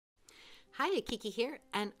Hi, Kiki here,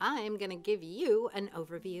 and I'm going to give you an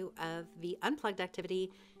overview of the unplugged activity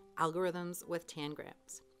Algorithms with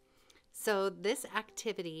Tangrams. So this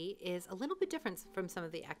activity is a little bit different from some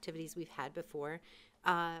of the activities we've had before,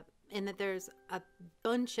 in that there's a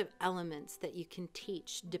bunch of elements that you can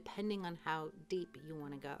teach depending on how deep you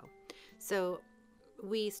want to go. So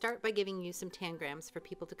we start by giving you some tangrams for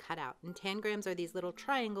people to cut out. And tangrams are these little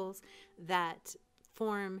triangles that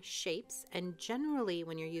form shapes, and generally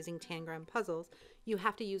when you're using tangram puzzles, you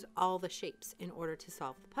have to use all the shapes in order to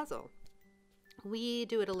solve the puzzle. We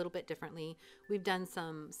do it a little bit differently. We've done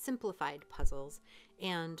some simplified puzzles,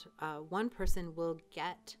 and one person will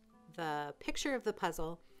get the picture of the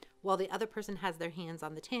puzzle while the other person has their hands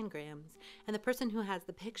on the tangrams, and the person who has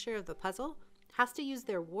the picture of the puzzle has to use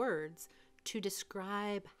their words to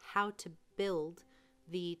describe how to build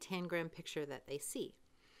the tangram picture that they see.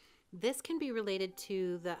 This can be related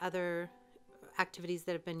to the other activities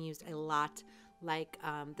that have been used a lot, like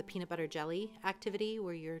the peanut butter jelly activity,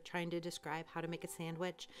 where you're trying to describe how to make a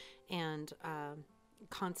sandwich and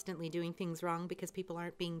constantly doing things wrong because people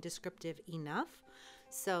aren't being descriptive enough.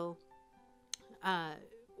 So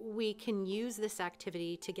we can use this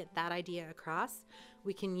activity to get that idea across.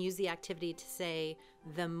 We can use the activity to say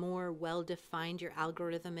the more well-defined your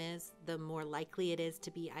algorithm is, the more likely it is to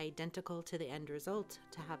be identical to the end result,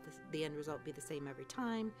 to have the end result be the same every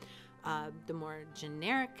time. The more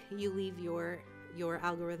generic you leave your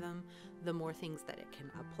algorithm, the more things that it can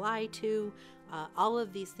apply to. All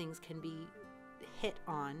of these things can be hit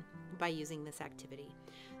on by using this activity.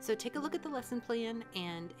 So take a look at the lesson plan,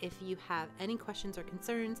 and if you have any questions or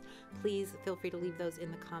concerns, please feel free to leave those in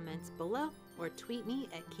the comments below or tweet me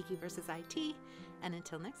at Kiki versus IT. And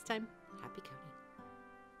until next time, happy coding.